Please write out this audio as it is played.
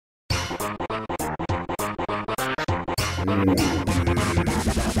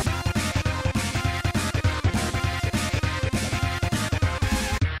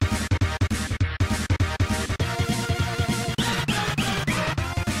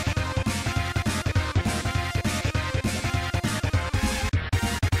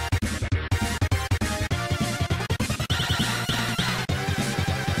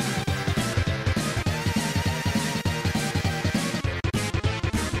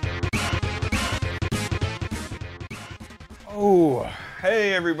Oh,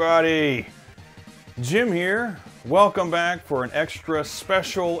 hey everybody, Jim here. Welcome back for an extra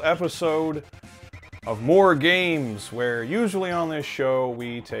special episode of More Games, where usually on this show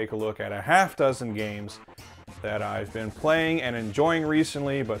we take a look at a half dozen games that I've been playing and enjoying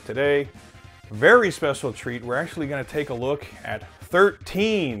recently, but today, very special treat, we're actually going to take a look at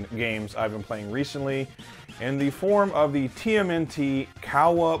 13 games I've been playing recently in the form of the TMNT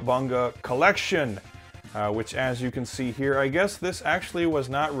Cowabunga Collection. Which, as you can see here, I guess this actually was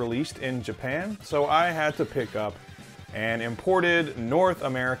not released in Japan, so I had to pick up an imported North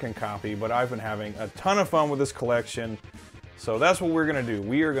American copy, but I've been having a ton of fun with this collection, so that's what we're going to do.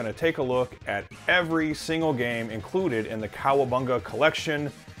 We are going to take a look at every single game included in the Cowabunga Collection.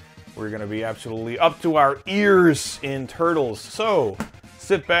 We're going to be absolutely up to our ears in Turtles, so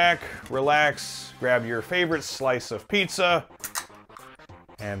sit back, relax, grab your favorite slice of pizza,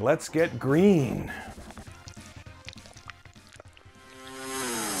 and let's get green.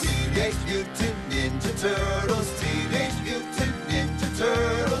 Teenage Mutant Ninja Turtles, Teenage Mutant Ninja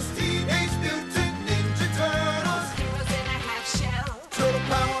Turtles, Teenage Mutant Ninja Turtles, heroes in a half shell, Turtle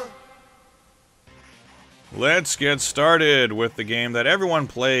Power. Let's get started with the game that everyone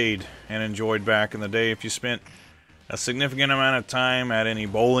played and enjoyed back in the day. If you spent a significant amount of time at any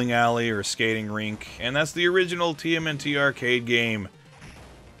bowling alley or skating rink, and that's the original TMNT Arcade game.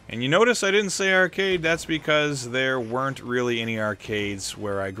 And you notice I didn't say arcade, that's because there weren't really any arcades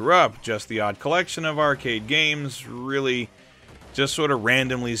where I grew up. Just the odd collection of arcade games, really just sort of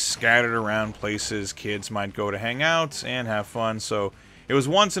randomly scattered around places kids might go to hang out and have fun. So it was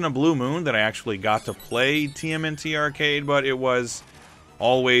once in a blue moon that I actually got to play TMNT Arcade, but it was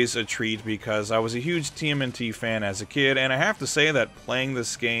always a treat because I was a huge TMNT fan as a kid. And I have to say that playing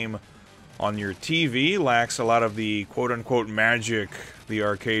this game on your TV lacks a lot of the quote-unquote magic the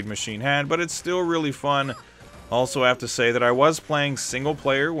arcade machine had, but it's still really fun. Also have to say that I was playing single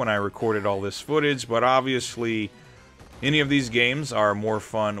player when I recorded all this footage, but obviously any of these games are more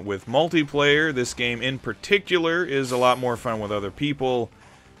fun with multiplayer. This game in particular is a lot more fun with other people,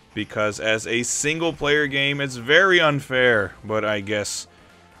 because as a single player game it's very unfair, but I guess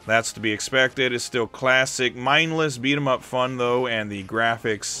that's to be expected. It's still classic, mindless beat-em-up fun though, and the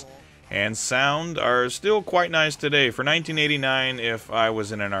graphics and sound are still quite nice today. For 1989, if I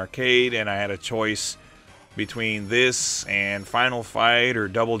was in an arcade and I had a choice between this and Final Fight or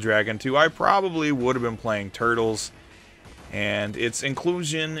Double Dragon 2, I probably would have been playing Turtles. And its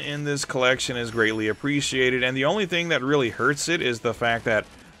inclusion in this collection is greatly appreciated, and the only thing that really hurts it is the fact that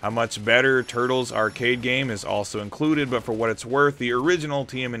a much better Turtles arcade game is also included, but for what it's worth, the original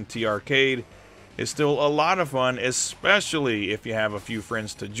TMNT Arcade is still a lot of fun, especially if you have a few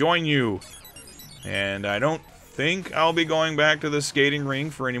friends to join you. And I don't think I'll be going back to the skating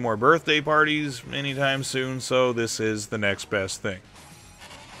rink for any more birthday parties anytime soon, so this is the next best thing.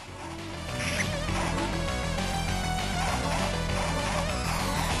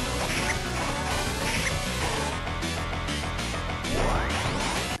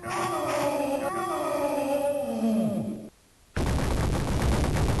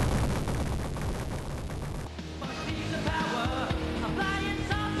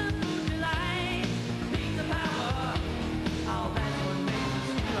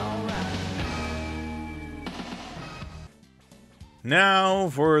 Now,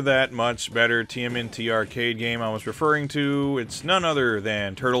 for that much better TMNT Arcade game I was referring to, it's none other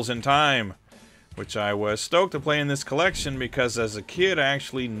than Turtles in Time, which I was stoked to play in this collection because as a kid I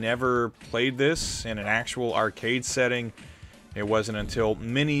actually never played this in an actual arcade setting. It wasn't until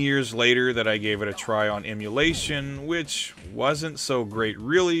many years later that I gave it a try on emulation, which wasn't so great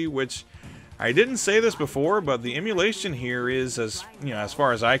really, which I didn't say this before, but the emulation here is, as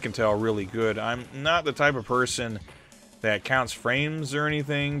far as I can tell, really good. I'm not the type of person that counts frames or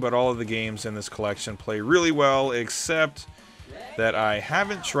anything, but all of the games in this collection play really well, except that I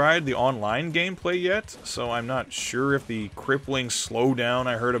haven't tried the online gameplay yet, so I'm not sure if the crippling slowdown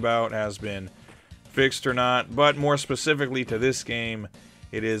I heard about has been fixed or not, but more specifically to this game,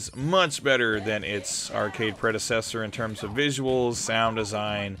 it is much better than its arcade predecessor in terms of visuals, sound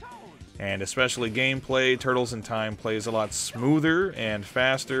design, and especially gameplay. Turtles in Time plays a lot smoother and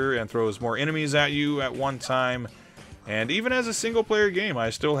faster and throws more enemies at you at one time. And even as a single-player game, I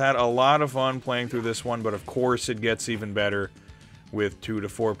still had a lot of fun playing through this one, but of course it gets even better with 2 to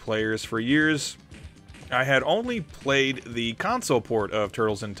 4 players. For years, I had only played the console port of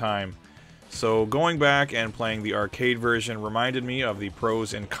Turtles in Time, so going back and playing the arcade version reminded me of the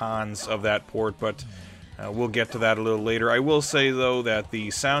pros and cons of that port, but we'll get to that a little later. I will say, though, that the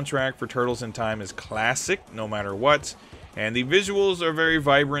soundtrack for Turtles in Time is classic, no matter what. And the visuals are very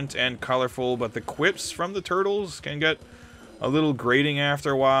vibrant and colorful, but the quips from the Turtles can get a little grating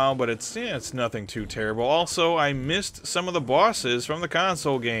after a while, but it's nothing too terrible. Also, I missed some of the bosses from the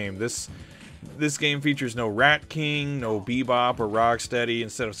console game. This game features no Rat King, no Bebop or Rocksteady.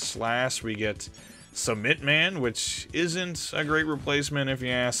 Instead of Slash, we get Submit Man, which isn't a great replacement if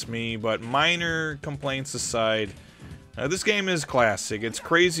you ask me, but minor complaints aside, this game is classic. It's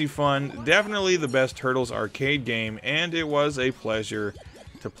crazy fun, definitely the best Turtles arcade game, and it was a pleasure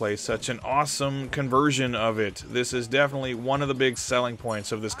to play such an awesome conversion of it. This is definitely one of the big selling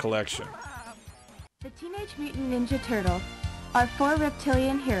points of this collection. The Teenage Mutant Ninja Turtles, our 4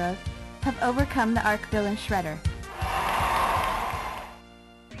 reptilian heroes, have overcome the Arc villain Shredder.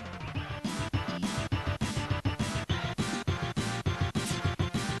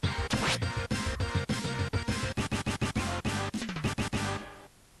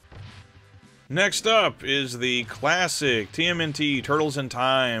 Next up is the classic TMNT Turtles in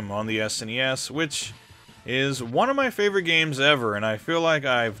Time on the SNES, which is one of my favorite games ever, and I feel like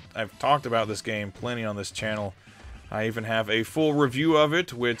I've talked about this game plenty on this channel. I even have a full review of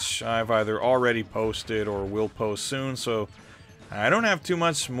it, which I've either already posted or will post soon, so I don't have too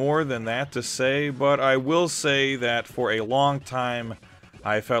much more than that to say, but I will say that for a long time,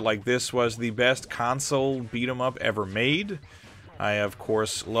 I felt like this was the best console beat-em-up ever made. I, of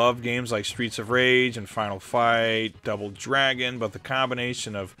course, love games like Streets of Rage and Final Fight, Double Dragon, but the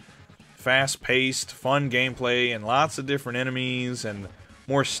combination of fast-paced, fun gameplay and lots of different enemies and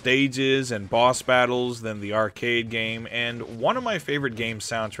more stages and boss battles than the arcade game, and one of my favorite game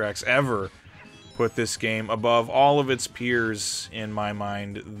soundtracks ever, put this game above all of its peers in my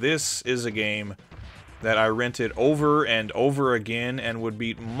mind. This is a game that I rented over and over again and would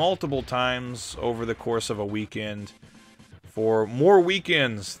beat multiple times over the course of a weekend, for more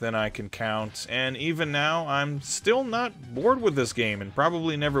weekends than I can count, and even now I'm still not bored with this game and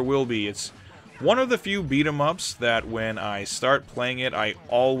probably never will be. It's one of the few beat-em-ups that when I start playing it, I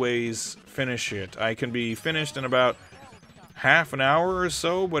always finish it. I can be finished in about half an hour or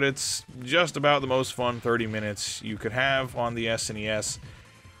so, but it's just about the most fun 30 minutes you could have on the SNES,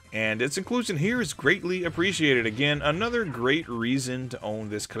 and its inclusion here is greatly appreciated. Again, another great reason to own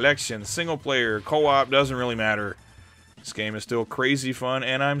this collection. Single player, co-op, doesn't really matter. This game is still crazy fun,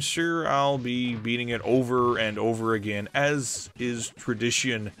 and I'm sure I'll be beating it over and over again, as is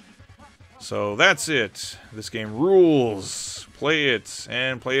tradition. So that's it. This game rules. Play it,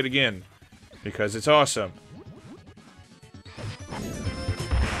 and play it again, because it's awesome.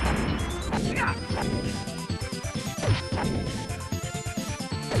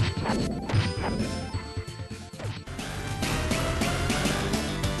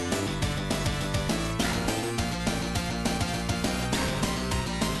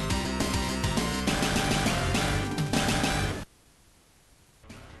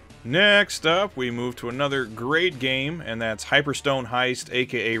 Next up, we move to another great game, and that's Hyperstone Heist,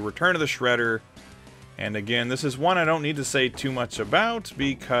 aka Return of the Shredder. And again, this is one I don't need to say too much about,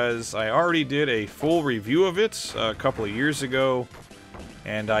 because I already did a full review of it a couple of years ago,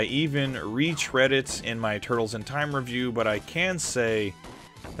 and I even retread it in my Turtles in Time review, but I can say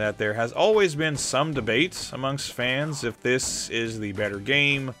that there has always been some debate amongst fans if this is the better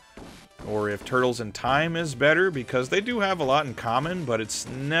game, or if Turtles in Time is better, because they do have a lot in common, but it's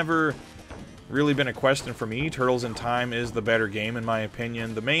never really been a question for me. Turtles in Time is the better game, in my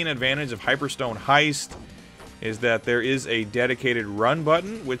opinion. The main advantage of Hyperstone Heist is that there is a dedicated run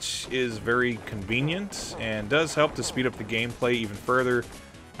button, which is very convenient and does help to speed up the gameplay even further.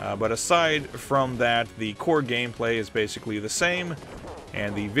 But aside from that, the core gameplay is basically the same,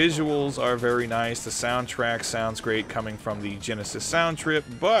 and the visuals are very nice. The soundtrack sounds great coming from the Genesis sound trip,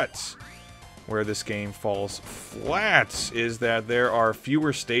 but where this game falls flat is that there are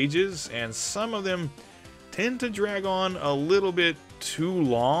fewer stages, and some of them tend to drag on a little bit too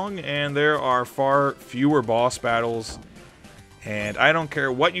long, and there are far fewer boss battles. And I don't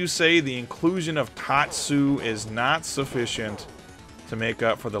care what you say, the inclusion of Tatsu is not sufficient to make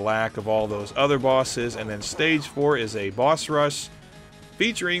up for the lack of all those other bosses. And then stage 4 is a boss rush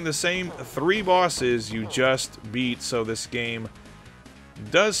featuring the same 3 bosses you just beat, so this game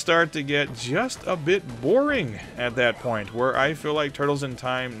does start to get just a bit boring at that point, where I feel like Turtles in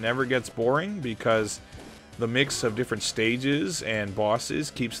Time never gets boring, because the mix of different stages and bosses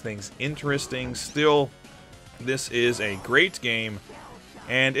keeps things interesting. Still, this is a great game,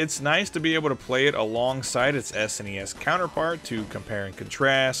 and it's nice to be able to play it alongside its SNES counterpart to compare and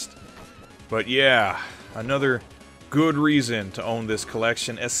contrast. But yeah, another good reason to own this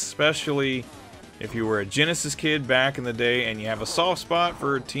collection, especially if you were a Genesis kid back in the day and you have a soft spot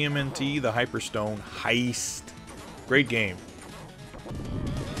for TMNT, the Hyperstone Heist. Great game.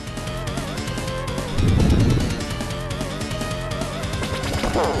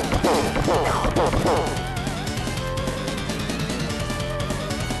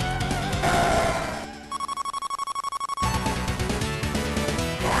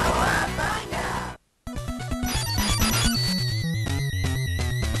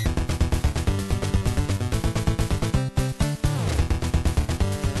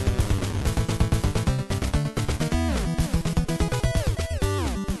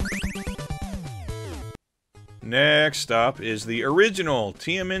 Next up is the original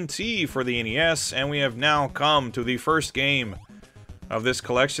TMNT for the NES, and we have now come to the first game of this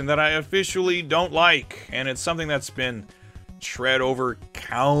collection that I officially don't like, and it's something that's been tread over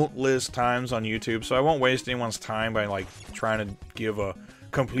countless times on YouTube, so I won't waste anyone's time by like trying to give a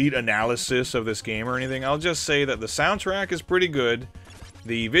complete analysis of this game or anything. I'll just say that the soundtrack is pretty good.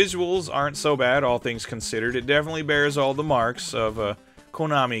 The visuals aren't so bad, all things considered. It definitely bears all the marks of a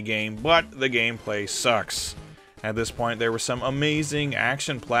Konami game, but the gameplay sucks. At this point, there were some amazing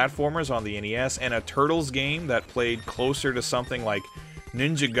action platformers on the NES, and a Turtles game that played closer to something like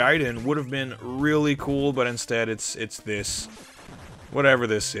Ninja Gaiden would have been really cool, but instead it's this. Whatever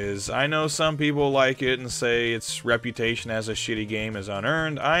this is. I know some people like it and say its reputation as a shitty game is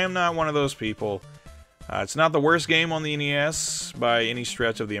unearned. I am not one of those people. It's not the worst game on the NES by any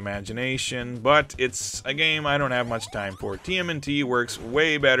stretch of the imagination, but it's a game I don't have much time for. TMNT works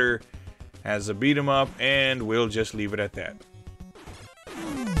way better as a beat 'em up, and we'll just leave it at that.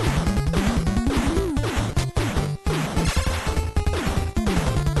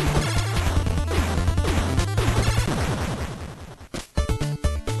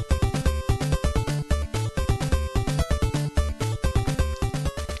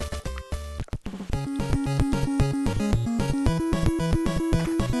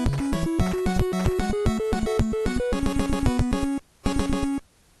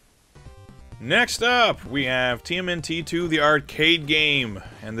 Next up, we have TMNT 2, the arcade game,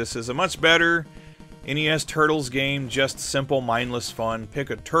 and this is a much better NES Turtles game, just simple, mindless fun. Pick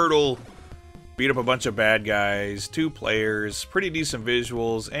a turtle, beat up a bunch of bad guys, 2 players, pretty decent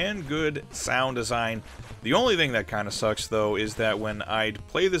visuals, and good sound design. The only thing that kind of sucks, though, is that when I'd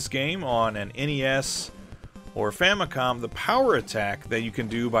play this game on an NES or Famicom, the power attack that you can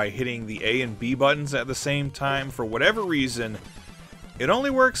do by hitting the A and B buttons at the same time, for whatever reason, it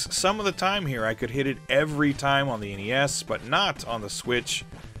only works some of the time here. I could hit it every time on the NES, but not on the Switch.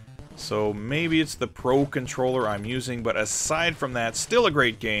 So maybe it's the Pro controller I'm using, but aside from that, still a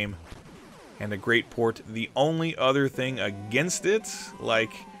great game and a great port. The only other thing against it,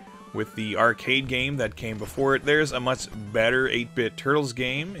 like with the arcade game that came before it, there's a much better 8-bit Turtles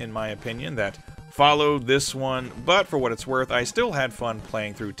game, in my opinion, that followed this one. But for what it's worth, I still had fun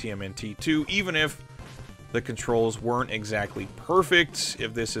playing through TMNT 2, even if the controls weren't exactly perfect.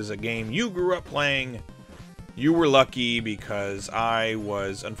 If this is a game you grew up playing, you were lucky, because I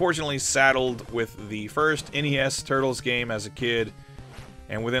was unfortunately saddled with the first NES Turtles game as a kid,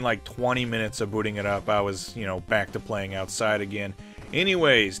 and within like 20 minutes of booting it up, I was, back to playing outside again.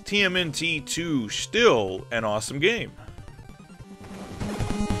 Anyways, TMNT 2, still an awesome game.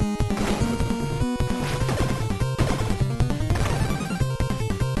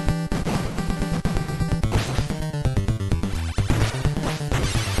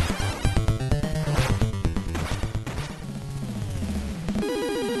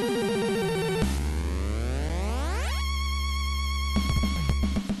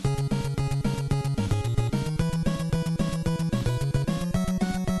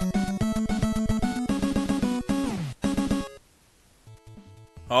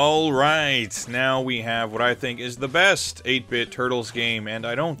 Alright, now we have what I think is the best 8-bit Turtles game, and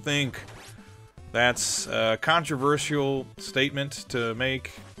I don't think that's a controversial statement to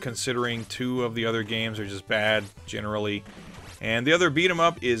make, considering 2 of the other games are just bad, generally. And the other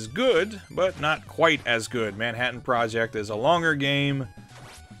beat-em-up is good, but not quite as good. Manhattan Project is a longer game.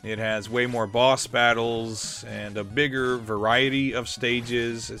 It has way more boss battles and a bigger variety of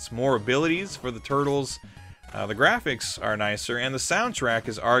stages. It's more abilities for the Turtles. The graphics are nicer, and the soundtrack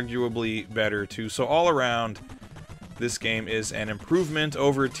is arguably better too. So all around, this game is an improvement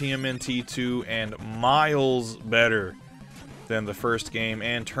over TMNT 2 and miles better than the first game,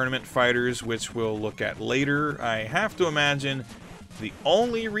 and Tournament Fighters, which we'll look at later. I have to imagine the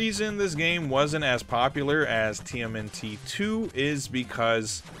only reason this game wasn't as popular as TMNT 2 is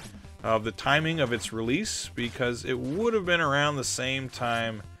because of the timing of its release, because it would have been around the same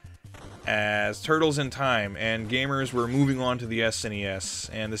time as Turtles in Time, and gamers were moving on to the SNES,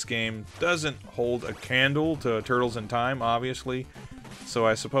 and this game doesn't hold a candle to Turtles in Time, obviously, so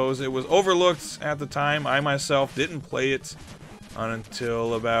I suppose it was overlooked at the time. I myself didn't play it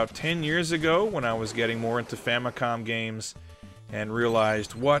until about 10 years ago when I was getting more into Famicom games and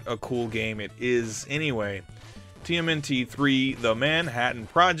realized what a cool game it is anyway. TMNT 3, The Manhattan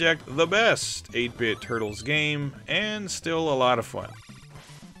Project, the best 8-bit Turtles game, and still a lot of fun.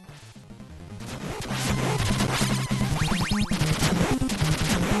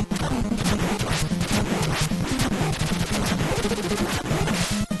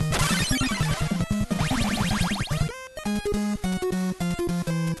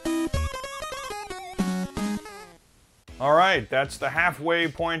 Alright, that's the halfway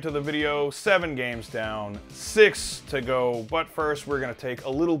point of the video. 7 games down, 6 to go. But first, we're going to take a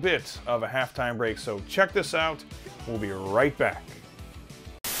little bit of a halftime break. So check this out. We'll be right back.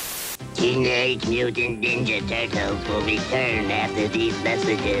 Teenage Mutant Ninja Turtles will return after these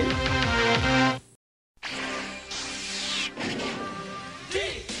messages.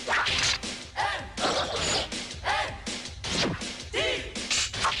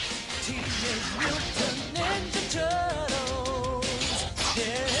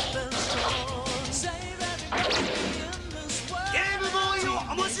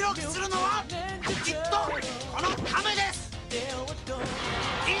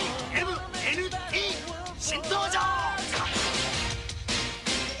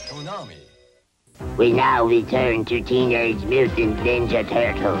 We now return to Teenage Mutant Ninja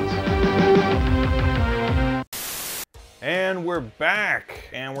Turtles. And we're back,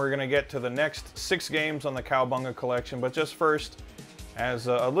 and we're going to get to the next 6 games on the Cowabunga Collection, but just first, as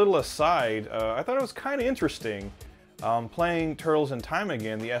a little aside, I thought it was kind of interesting playing Turtles in Time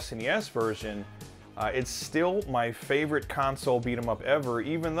again, the SNES version. It's still my favorite console beat-em-up ever,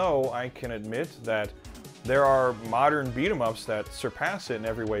 even though I can admit that there are modern beat-em-ups that surpass it in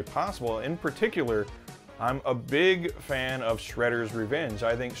every way possible. In particular, I'm a big fan of Shredder's Revenge.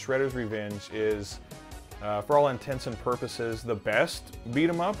 I think Shredder's Revenge is, for all intents and purposes, the best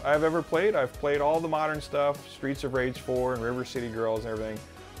beat-em-up I've ever played. I've played all the modern stuff, Streets of Rage 4 and River City Girls and everything.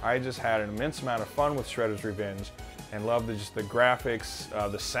 I just had an immense amount of fun with Shredder's Revenge and loved just the graphics.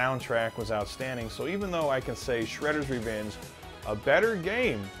 The soundtrack was outstanding. So even though I can say Shredder's Revenge a better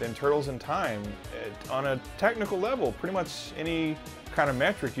game than Turtles in Time on a technical level, pretty much any kind of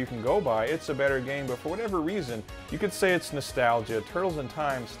metric you can go by, it's a better game. But for whatever reason, you could say it's nostalgia. Turtles in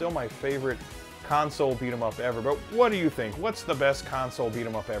Time, still my favorite console beat 'em up ever. But what do you think? What's the best console beat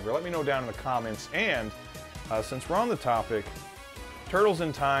 'em up ever? Let me know down in the comments. And since we're on the topic, Turtles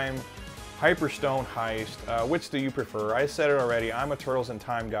in Time, Hyperstone Heist, which do you prefer? I said it already, I'm a Turtles in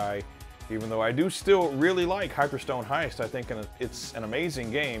Time guy. Even though I do still really like Hyperstone Heist, I think it's an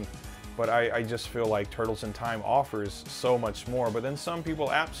amazing game, but I just feel like Turtles in Time offers so much more. But then some people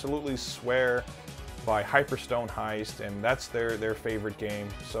absolutely swear by Hyperstone Heist, and that's their favorite game.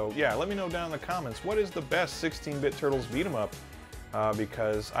 So yeah, let me know down in the comments, what is the best 16-bit Turtles beat 'em up?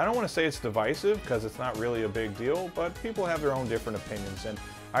 Because I don't want to say it's divisive, because it's not really a big deal, but people have their own different opinions, and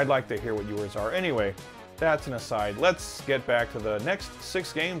I'd like to hear what yours are. Anyway, that's an aside. Let's get back to the next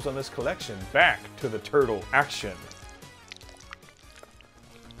 6 games on this collection. Back to the Turtle action.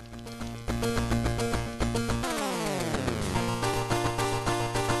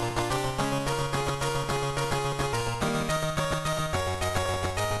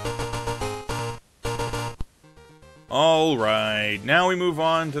 Alright, now we move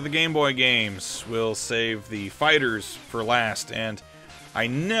on to the Game Boy games. We'll save the Fighters for last, and I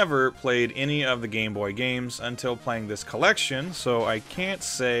never played any of the Game Boy games until playing this collection, so I can't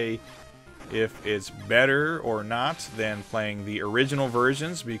say if it's better or not than playing the original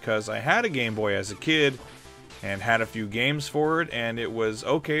versions, because I had a Game Boy as a kid and had a few games for it, and it was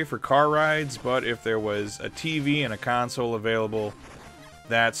okay for car rides, but if there was a TV and a console available,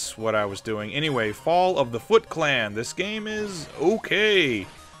 that's what I was doing. Anyway, Fall of the Foot Clan. This game is okay.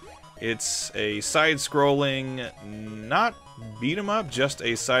 It's a side-scrolling, not beat 'em up, just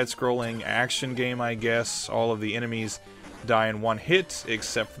a side-scrolling action game, I guess. All of the enemies die in one hit,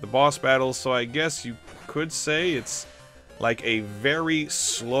 except for the boss battles, so I guess you could say it's like a very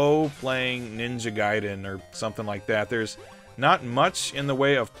slow-playing Ninja Gaiden or something like that. There's not much in the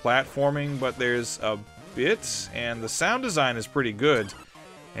way of platforming, but there's a bit, and the sound design is pretty good.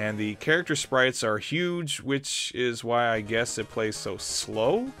 And the character sprites are huge, which is why I guess it plays so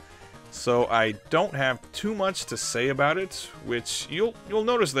slow. So I don't have too much to say about it, which you'll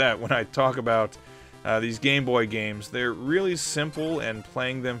notice that when I talk about these Game Boy games. They're really simple, and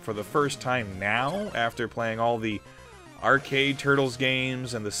playing them for the first time now, after playing all the arcade Turtles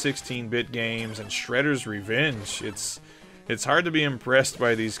games and the 16-bit games and Shredder's Revenge, it's hard to be impressed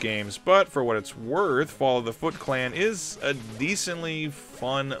by these games. But for what it's worth, Fall of the Foot Clan is a decently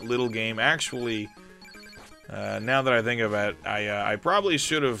fun little game. Actually, now that I think of it, I probably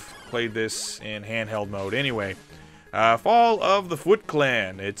should have played this in handheld mode. Anyway, Fall of the Foot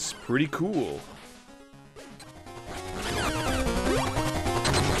Clan, it's pretty cool.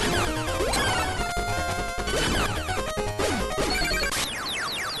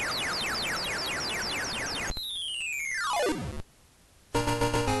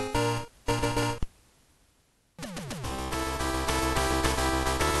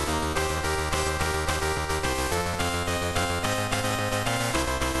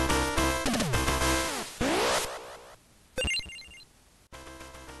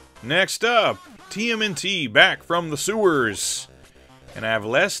 Next up, TMNT back from the sewers. And I have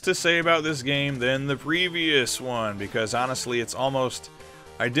less to say about this game than the previous one, because honestly it's almost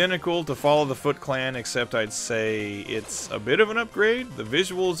identical to Fall of the Foot Clan, except I'd say it's a bit of an upgrade. The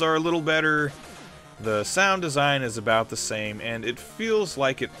visuals are a little better, the sound design is about the same, and it feels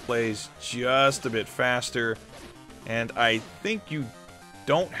like it plays just a bit faster. And I think you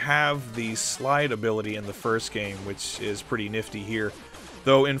don't have the slide ability in the first game, which is pretty nifty here.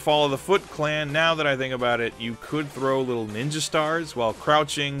 Though in Fall of the Foot Clan, now that I think about it, you could throw little ninja stars while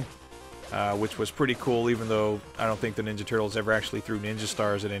crouching, which was pretty cool, even though I don't think the Ninja Turtles ever actually threw ninja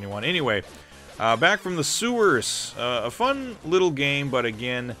stars at anyone. Anyway, back from the sewers, a fun little game, but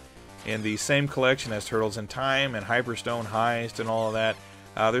again, in the same collection as Turtles in Time and Hyperstone Heist and all of that.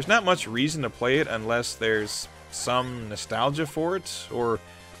 There's not much reason to play it unless there's some nostalgia for it, or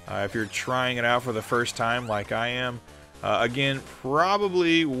if you're trying it out for the first time like I am. Again,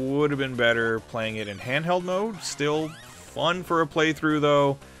 probably would have been better playing it in handheld mode. Still fun for a playthrough,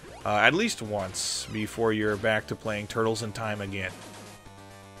 though, at least once before you're back to playing Turtles in Time again.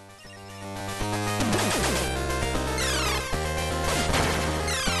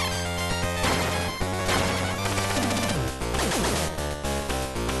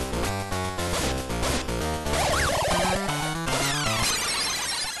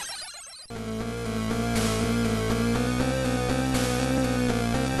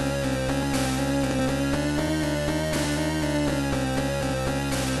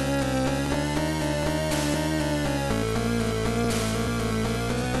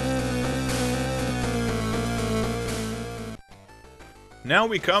 Now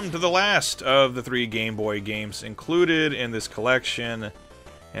we come to the last of the 3 Game Boy games included in this collection,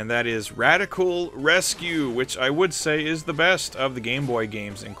 and that is Radical Rescue, which I would say is the best of the Game Boy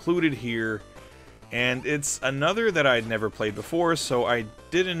games included here. And it's another that I'd never played before, so I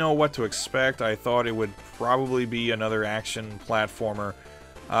didn't know what to expect. I thought it would probably be another action platformer,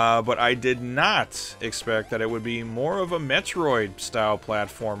 but I did not expect that it would be more of a Metroid-style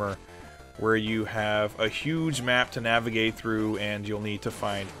platformer, where you have a huge map to navigate through, and you'll need to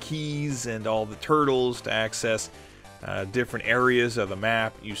find keys and all the turtles to access different areas of the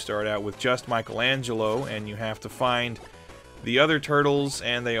map. You start out with just Michelangelo, and you have to find the other turtles,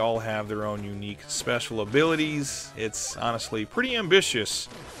 and they all have their own unique special abilities. It's honestly pretty ambitious,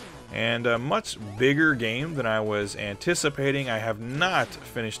 and a much bigger game than I was anticipating. I have not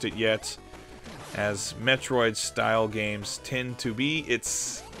finished it yet, as Metroid-style games tend to be.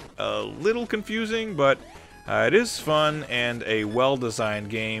 It's a little confusing, but it is fun and a well-designed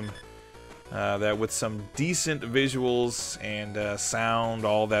game that with some decent visuals and sound,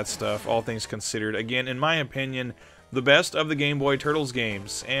 all that stuff, all things considered. Again, in my opinion, the best of the Game Boy Turtles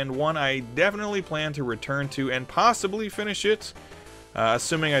games, and one I definitely plan to return to and possibly finish it,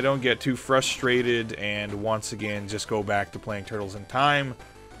 assuming I don't get too frustrated and once again just go back to playing Turtles in Time,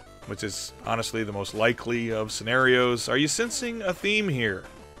 which is honestly the most likely of scenarios. Are you sensing a theme here?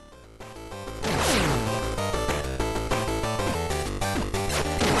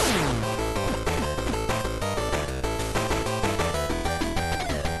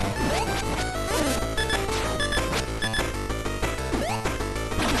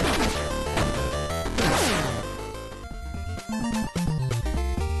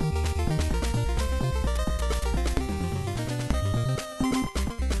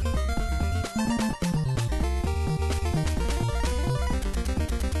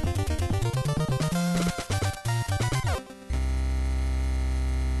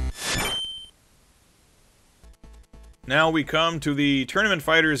 Now we come to the Tournament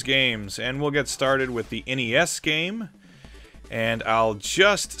Fighters games, and we'll get started with the NES game. And I'll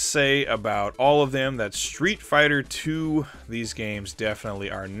just say about all of them that Street Fighter II, these games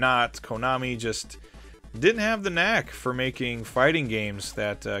definitely are not. Konami just didn't have the knack for making fighting games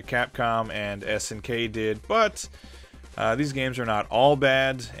that Capcom and SNK did, but these games are not all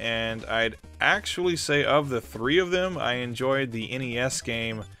bad, and I'd actually say of the three of them, I enjoyed the NES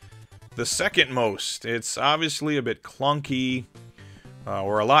game the second most. It's obviously a bit clunky,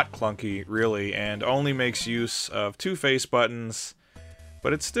 or a lot clunky, really, and only makes use of two face buttons,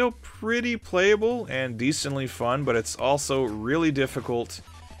 but it's still pretty playable and decently fun, but it's also really difficult.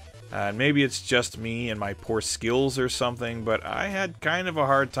 Maybe it's just me and my poor skills or something, but I had kind of a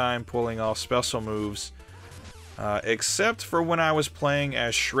hard time pulling off special moves, except for when I was playing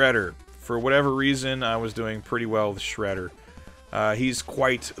as Shredder. For whatever reason, I was doing pretty well with Shredder. He's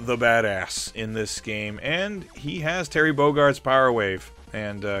quite the badass in this game, and he has Terry Bogart's Power Wave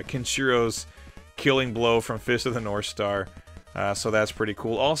and Kenshiro's Killing Blow from Fist of the North Star, so that's pretty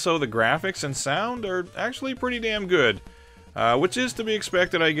cool. Also, the graphics and sound are actually pretty damn good, which is to be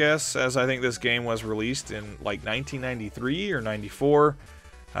expected, I guess, as I think this game was released in like 1993 or 94,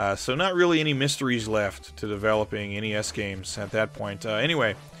 so not really any mysteries left to developing NES games at that point.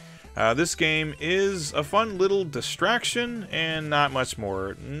 Anyway, this game is a fun little distraction and not much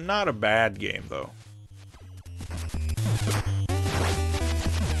more. Not a bad game, though.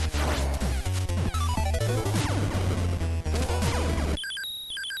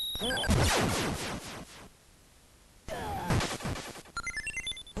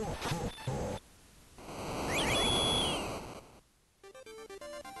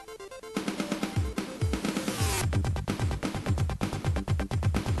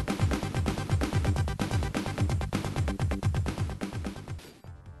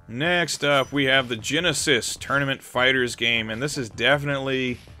 Next up, we have the Genesis Tournament Fighters game, and this is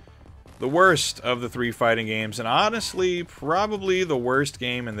definitely the worst of the three fighting games, and honestly, probably the worst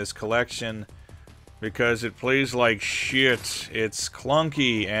game in this collection, because it plays like shit. It's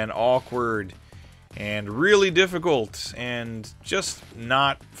clunky and awkward, and really difficult, and just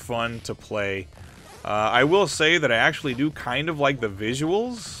not fun to play. I will say that I actually do kind of like the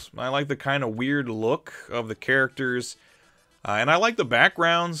visuals. I like the kind of weird look of the characters. And I like the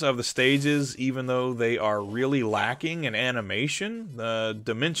backgrounds of the stages, even though they are really lacking in animation. The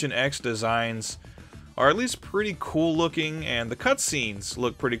Dimension X designs are at least pretty cool looking, and the cutscenes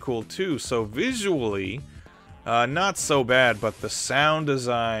look pretty cool too. So visually, not so bad, but the sound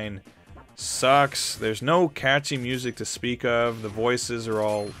design sucks. There's no catchy music to speak of. The voices are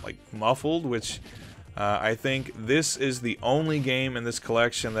all like muffled, which I think this is the only game in this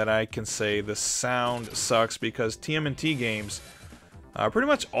collection that I can say the sound sucks, because TMNT games pretty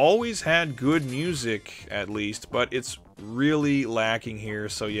much always had good music, at least, but it's really lacking here.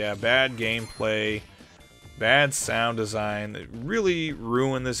 So yeah, bad gameplay, bad sound design. It really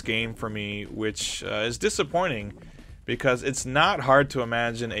ruined this game for me, which is disappointing, because it's not hard to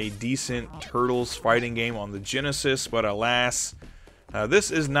imagine a decent Turtles fighting game on the Genesis, but alas,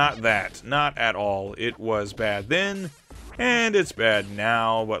 this is not that. Not at all. It was bad then, and it's bad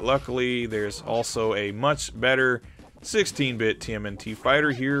now, but luckily there's also a much better 16-bit TMNT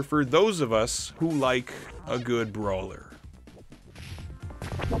fighter here for those of us who like a good brawler.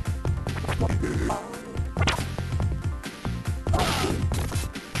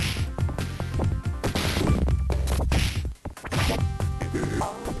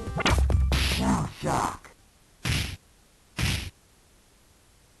 Shock.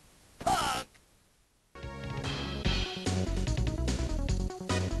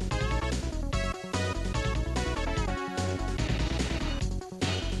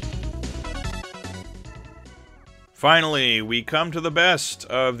 Finally, we come to the best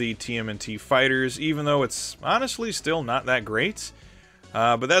of the TMNT fighters, even though it's honestly still not that great.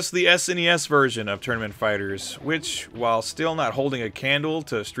 But that's the SNES version of Tournament Fighters, which, while still not holding a candle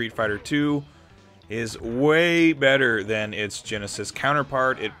to Street Fighter II, is way better than its Genesis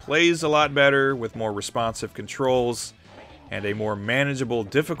counterpart. It plays a lot better, with more responsive controls, and a more manageable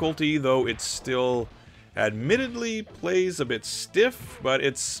difficulty, though it still admittedly plays a bit stiff, but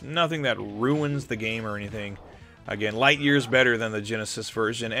it's nothing that ruins the game or anything. Again, light years better than the Genesis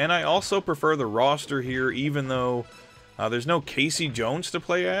version, and I also prefer the roster here, even though there's no Casey Jones to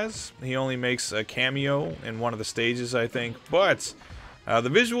play as. He only makes a cameo in one of the stages, I think, but the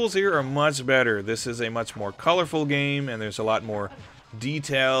visuals here are much better. This is a much more colorful game, and there's a lot more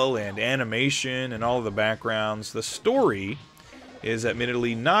detail and animation and all of the backgrounds. The story is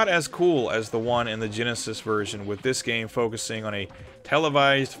admittedly not as cool as the one in the Genesis version, with this game focusing on a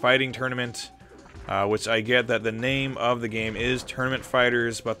televised fighting tournament. which I get that the name of the game is Tournament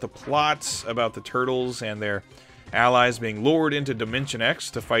Fighters, but the plots about the turtles and their allies being lured into Dimension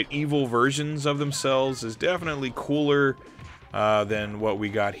X to fight evil versions of themselves is definitely cooler than what we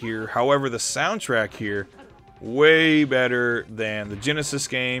got here. However, the soundtrack here, way better than the Genesis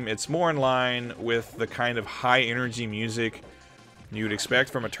game. It's more in line with the kind of high energy music you'd expect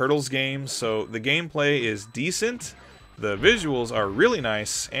from a Turtles game, so the gameplay is decent, the visuals are really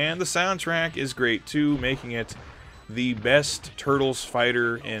nice, and the soundtrack is great too, making it the best Turtles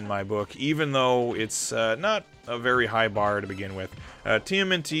fighter in my book, even though it's not a very high bar to begin with.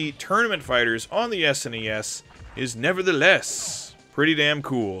 TMNT Tournament Fighters on the SNES is nevertheless pretty damn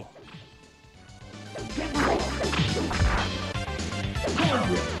cool.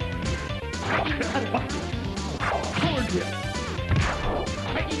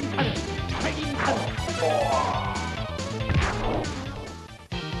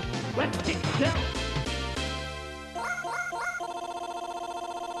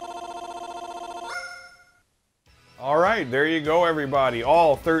 Alright, there you go everybody.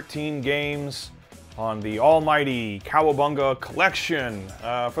 All 13 games on the almighty Cowabunga Collection.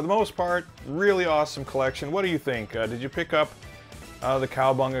 For the most part, really awesome collection. What do you think? Did you pick up the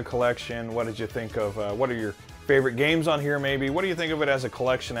Cowabunga Collection? What did you think of, what are your favorite games on here maybe? What do you think of it as a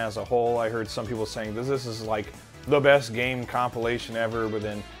collection as a whole? I heard some people saying this is like the best game compilation ever, but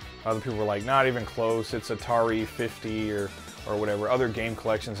then other people were like, not even close, it's Atari 50 or whatever, other game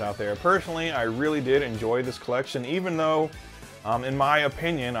collections out there. Personally, I really did enjoy this collection, even though, in my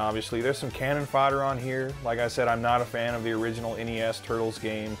opinion, obviously, there's some cannon fodder on here. Like I said, I'm not a fan of the original NES Turtles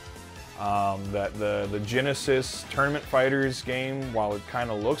game. The Genesis Tournament Fighters game, while it kind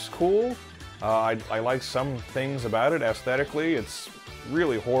of looks cool, I like some things about it aesthetically. It's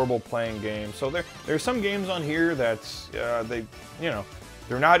really horrible playing game. So there's some games on here that's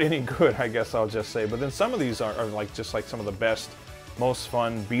they're not any good, I guess I'll just say. But then some of these are like just like some of the best, most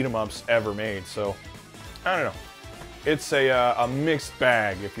fun beat 'em ups ever made. So I don't know. It's a mixed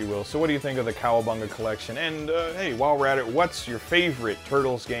bag, if you will. So what do you think of the Cowabunga Collection? And hey, while we're at it, what's your favorite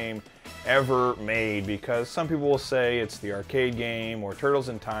Turtles game ever made? Because some people will say it's the arcade game, or Turtles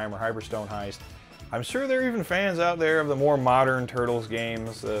in Time, or Hyperstone Heist. I'm sure there are even fans out there of the more modern Turtles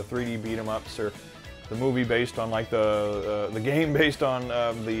games, the 3D beat 'em ups, or the movie based on like the game based on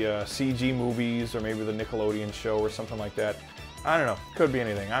the CG movies, or maybe the Nickelodeon show or something like that. I don't know, could be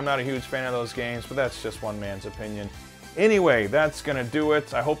anything. I'm not a huge fan of those games, but that's just one man's opinion. Anyway, that's gonna do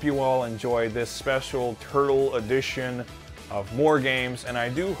it. I hope you all enjoyed this special Turtle edition of more games, and I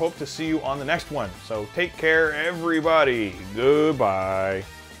do hope to see you on the next one. So take care, everybody. Goodbye.